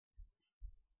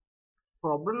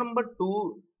Problem number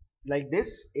two, like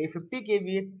this: a 50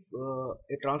 kVA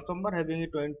a transformer having a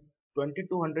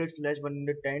 2200 slash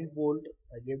 110 volt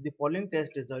gave the following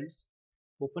test results.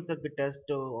 Open circuit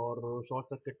test और short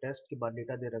circuit test के बाद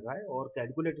data दे रखा है और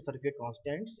calculate circuit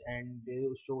constants and they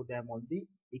show them on the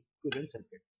equivalent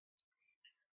circuit.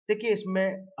 देखिए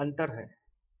इसमें अंतर है।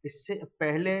 इससे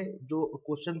पहले जो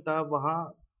क्वेश्चन था वहाँ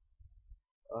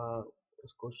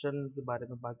उस क्वेश्चन के बारे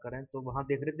में बात करें तो वहाँ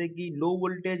देख रहे थे कि लो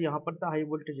वोल्टेज यहाँ पर था, हाई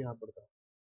वोल्टेज यहाँ पर था।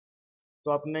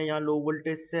 तो आपने यहाँ लो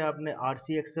वोल्टेज से आपने आर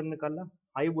सी एक्स एम निकाला,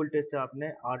 हाई वोल्टेज से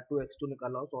आपने आर टू एक्स टू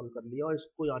निकाला और सॉल्व कर लिया और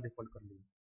इसको यहाँ रिफर कर लिया।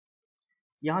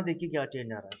 यहाँ देखिए क्या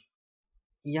चेंज आ रहा है।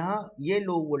 यहाँ ये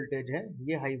लो वोल्टेज है,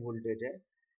 ये हाई वोल्टेज है।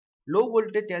 लो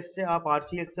वोल्टेज टेस्ट से आप आर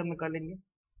सी एक्स एम निकालेंगे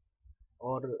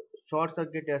और शॉर्ट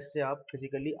सर्किट टेस्ट से आप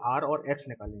फिजिकली आर और एक्स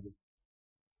निकालेंगे।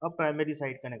 अब प्राइमरी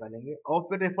साइड का निकालेंगे और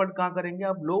फिर रेफर कहाँ करेंगे,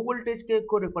 आप लो वोल्टेज के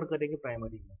को रेफर करेंगे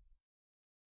प्राइमरी में।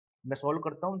 मैं सॉल्व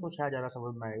करता हूँ तो शायद ज़्यादा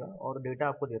समझ में आएगा और डेटा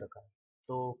आपको दे रखा है।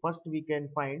 तो first we can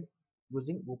find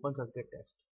using open circuit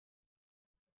test.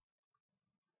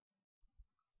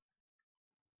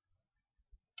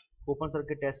 Open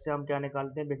circuit test से हम क्या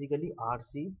निकालते हैं, बेसिकली आर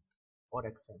सी और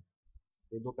एक्स एम,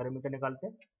 ये दो पैरामीटर निकालते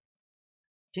हैं।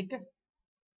 ठीक है,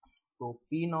 तो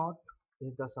P not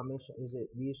is the summation is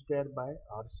we square by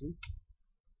R C.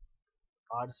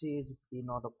 R C is P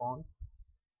not upon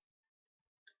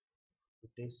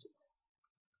it is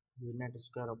V net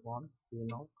square upon P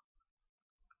not.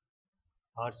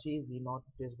 R C is we not,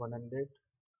 it is 110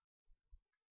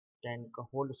 का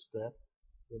whole square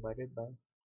divided by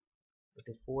it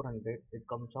is 400, it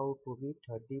comes out to be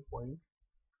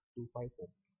 30.25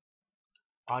 ohm।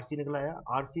 RC निकला है।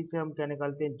 RC से हम क्या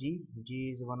निकालते हैं, G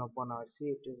is 1 upon RC,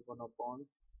 it is 1 upon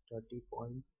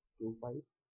 30.25,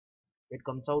 it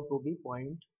comes out to be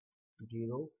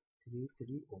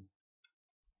 0.033 ohm।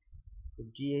 तो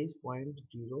G is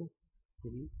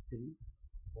 0.033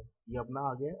 ohm, ये अपना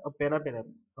आ गया अब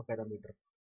parameter.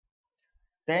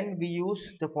 Then we use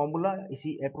the formula,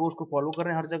 इसी अप्रोच को फॉलो कर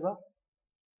रहे हैं हर जगह।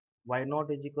 y naught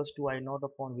is equals to I naught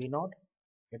upon V naught,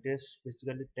 it is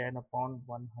basically 10 upon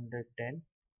 110।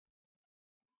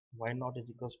 y naught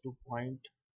is equals to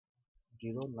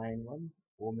 0.091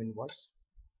 ohm inverse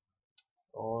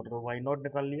और y naught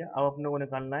निकाल लिया। अब अपने को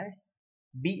निकालना है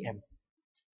bm,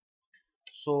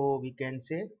 so we can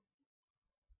say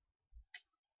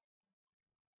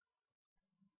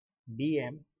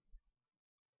bm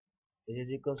is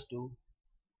equals to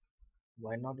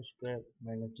y naught square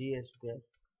minus g square।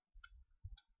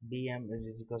 bm is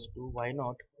equals to y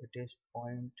naught, it is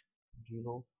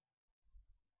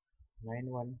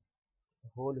 0.091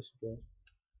 whole square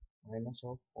minus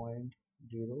of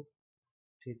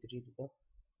 0.033 to the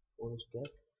whole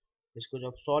square। इसको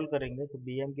जब solve करेंगे तो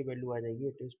bm की value आ जाएगी,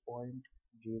 it is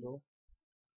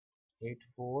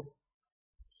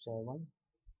 0.0847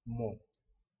 mho।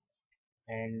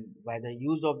 and by the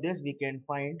use of this we can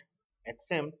find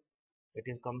xm, it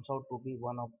is comes out to be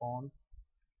 1 upon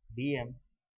bm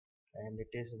and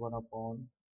it is 1 upon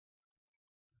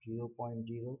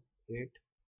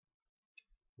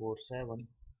 0.0847।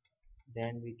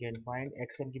 then we can find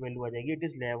xm की value आ जाएगी, it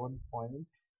is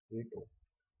 11.8 ohm।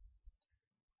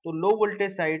 तो low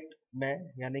voltage side में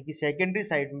यानी कि secondary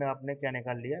side में आपने क्या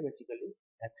निकाल लिया, basically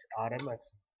x R M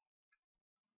x.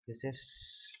 This is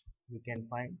we can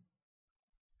find,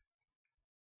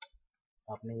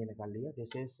 आपने ये निकाल लिया,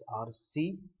 this is R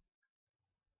C,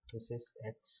 this is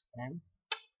x M.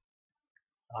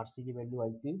 R C की वैल्यू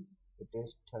आई थी, इट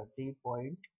इज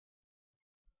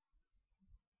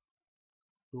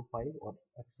 30.25 और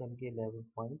एक्स एम की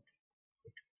 11.8।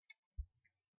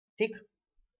 ठीक,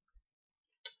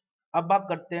 अब बात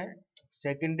करते हैं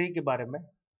सेकेंडरी के बारे में।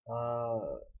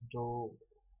 जो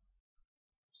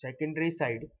सेकेंडरी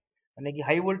साइड यानी कि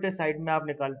हाई वोल्टेज साइड में आप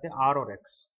निकालते हैं आर और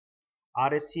x,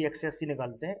 R S C x S C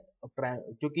निकालते हैं।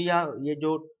 क्योंकि यहाँ ये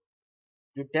जो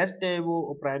जो टेस्ट है वो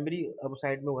प्राइमरी अब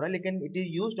साइड में हो रहा है, लेकिन it is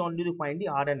used only to find the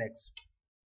are and x.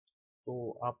 तो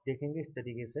आप देखेंगे इस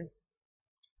तरीके से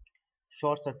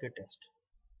short circuit test.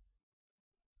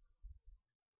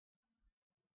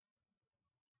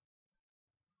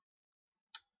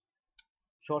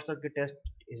 Short circuit test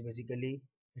is basically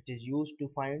it is used to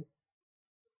find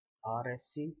R S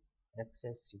C x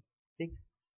S C. ठीक,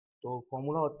 तो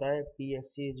फॉर्मूला होता है P S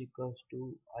C is equals to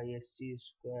I S C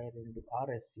square into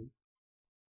R S C.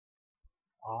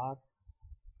 R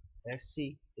S C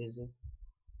is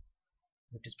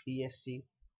it is P S C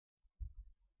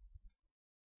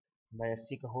by S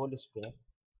C का whole square,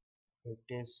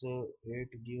 it is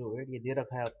 808, ये दे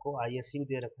रखा है आपको। I S C भी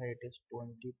दे रखा है, it is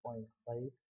 20.5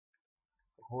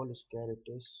 whole square, it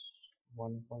is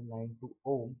 1.92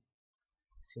 Om.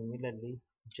 Similarly,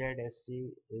 ZSC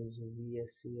is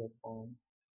VSC upon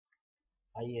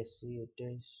ISC. It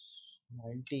is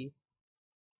 90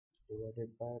 divided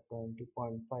by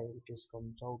 20.5. It is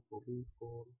comes out to be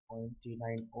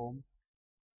 4.39 ohm.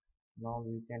 Now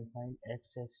we can find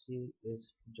XSC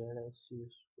is ZSC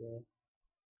square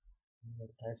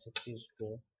SXC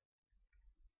square.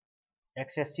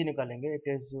 XSC निकालेंगे. It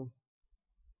is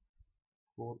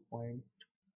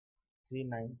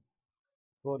 4.39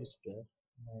 whole square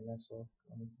minus of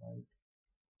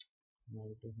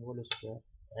 1.90 whole square.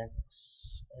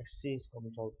 XSC is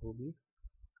comes out to be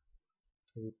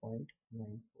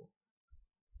 3.94.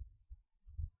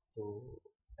 So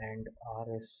and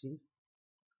RSC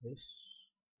is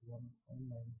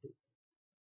 1.92.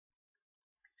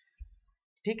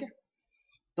 ठीक है.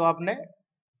 तो आपने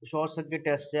short circuit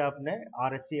test से आपने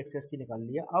RSC XSC निकाल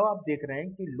लिया. अब आप देख रहे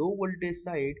हैं कि लो वोल्टेज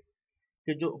साइड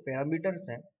के जो पैरामीटर्स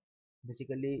हैं,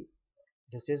 basically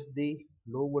this is the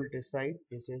low voltage side,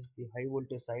 this is the high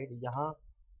voltage side. यहाँ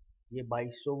ये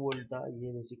 2200 वोल्ट था, ये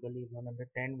बेसिकली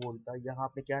 110 वोल्ट था. यहाँ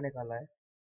आपने क्या निकाला है?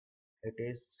 It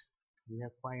is we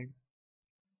have find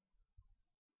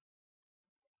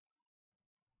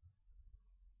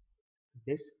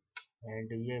this, and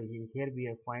here we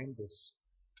have find this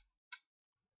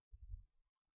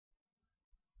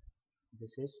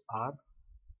is R,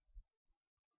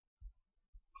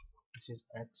 this is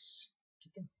X.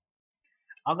 ठीक है.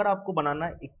 अगर आपको बनाना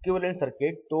है इक्विवेलेंट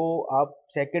सर्किट तो आप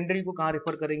सेकेंडरी को कहाँ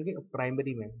रेफर करेंगे?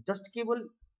 प्राइमरी में. जस्ट केवल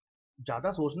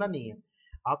ज्यादा सोचना नहीं है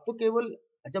आपको, केवल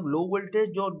जब लो वोल्टेज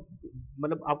जो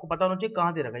मतलब आपको पता होना चाहिए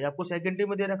कहाँ दे रखा है. आपको सेकेंडरी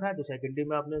में दे रखा है तो सेकेंडरी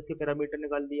में आपने इसके पैरामीटर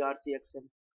निकाल दिए RC XM,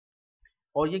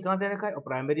 और ये कहाँ दे रखा है?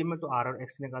 प्राइमरी में, तो R और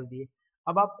X निकाल दिए.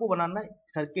 अब आपको बनाना है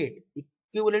सर्किट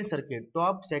इक्विवेलेंट सर्किट, तो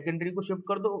आप सेकेंडरी को शिफ्ट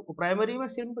कर दो प्राइमरी में.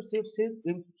 सिर्फ सिर्फ सिर्फ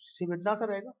सिर्फ इतना सा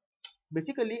रहेगा.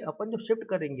 बेसिकली अपन जब शिफ्ट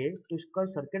करेंगे तो इसका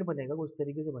सर्किट बनेगा वो इस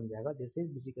तरीके से बन जाएगा. This is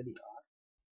basically R,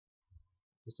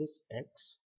 this is X,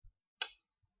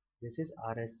 this is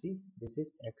RSC, this is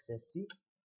XSC,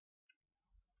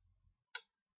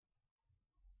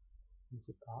 this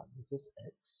is R, this is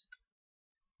X,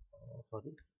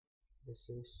 sorry, this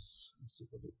is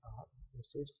basically R, this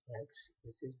is X,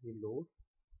 this is the load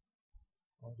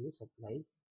और ये supply.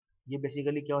 ये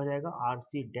basically क्या हो जाएगा?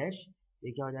 RC dash.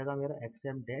 ये क्या हो जाएगा मेरा?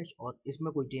 XM डैश, और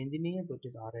इसमें कोई चेंज नहीं है तो इट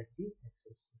इज RSC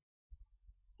XSC.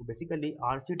 तो बेसिकली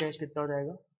RC डैश कितना हो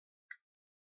जाएगा?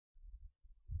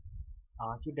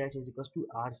 RC dash is equal to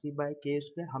RC bye K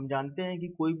square. हम जानते हैं कि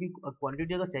कोई भी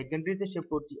क्वांटिटी अगर सेकेंडरी से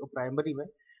शिफ्ट होती है प्राइमरी में,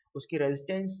 उसकी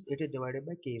resistance it is divided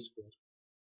by K square.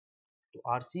 तो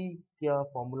RC का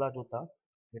फॉर्मूला जो था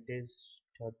it is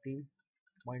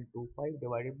 30.25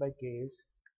 divided by K is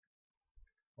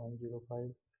 105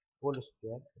 whole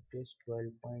square, it is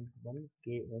 12.1 k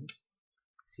ohm.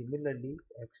 Similarly,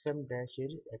 XM dash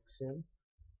is XM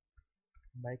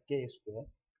by K square,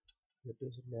 it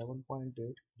is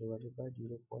 11.8 divided by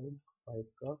 0.5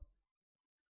 का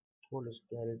whole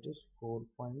square, it is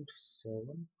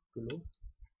 4.7 kilo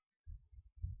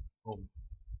ohm.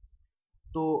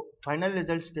 तो final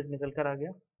result निकल कर आ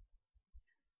गया.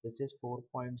 This is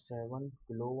 4.7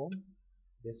 kilo ohm,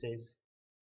 this is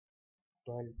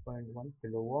 12.1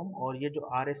 kilo ohm, और ये जो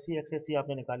RSC XSC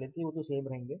आपने निकाले थे वो तो सेम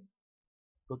रहेंगे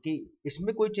क्योंकि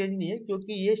इसमें कोई चेंज नहीं है,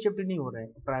 क्योंकि ये शिफ्ट नहीं हो रहा है.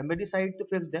 प्राइमरी साइड तो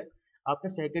फिक्स्ड है. आपने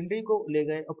सेकेंडरी को ले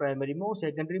गए और प्राइमरी में, वो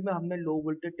सेकेंडरी में हमने लो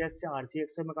वोल्टेज टेस्ट से RC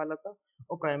XM निकाला था,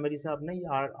 और प्राइमरी से आपने ये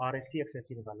RSC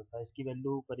XSC निकाला था. इसकी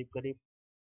वैल्यू करीब करीब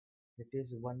इट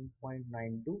इज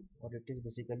 1.92 और इट इज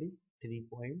बेसिकली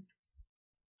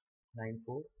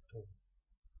 3.94.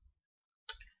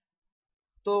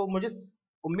 तो मुझे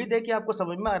उम्मीद है कि आपको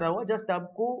समझ में आ रहा होगा. जस्ट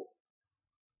आपको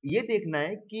ये देखना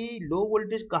है कि लो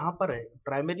वोल्टेज कहाँ पर है,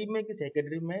 प्राइमरी में कि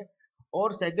सेकेंडरी में,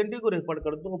 और सेकेंडरी को रेफर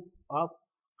कर दो आप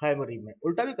प्राइमरी में.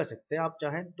 उल्टा भी कर सकते हैं आप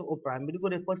चाहें तो, प्राइमरी को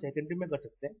रेफर सेकेंडरी में कर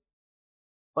सकते हैं,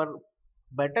 पर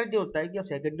बेटर जो होता है कि आप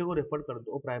सेकेंडरी को रेफर कर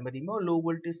दो प्राइमरी में, और लो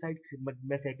वोल्टेज साइड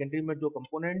में सेकेंडरी में जो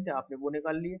कंपोनेंट थे आपने वो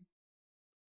निकाल लिए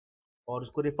और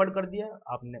उसको रेफर कर दिया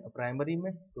आपने प्राइमरी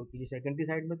में क्योंकि ये सेकेंडरी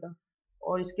साइड में था,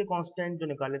 और इसके कांस्टेंट जो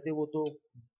निकाले थे वो तो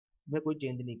में कोई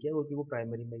चेंज नहीं किया क्योंकि वो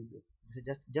प्राइमरी में ही थे.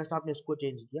 जैसे जस्ट आपने इसको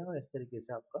चेंज किया और इस तरीके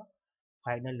से आपका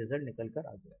फाइनल रिजल्ट निकल कर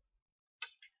आ गया.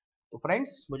 तो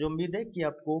फ्रेंड्स, मुझे उम्मीद है कि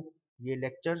आपको ये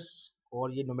लेक्चर्स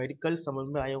और ये न्यूमेरिकल समझ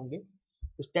में आए होंगे.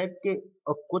 इस टाइप के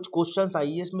कुछ क्वेश्चंस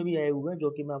IAS में भी आए हुए हैं जो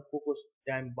कि मैं आपको कुछ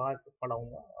टाइम बाद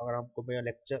पढ़ाऊंगा. अगर आपको मेरा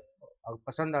लेक्चर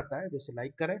पसंद आता है तो इसे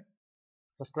लाइक करें,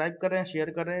 सब्सक्राइब करें, शेयर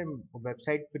करें,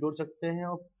 वेबसाइट पे जुड़ सकते हैं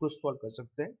और क्विज सॉल्व कर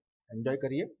सकते हैं. एंजॉय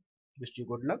करिए. Wish you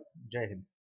good luck. जय हिंद.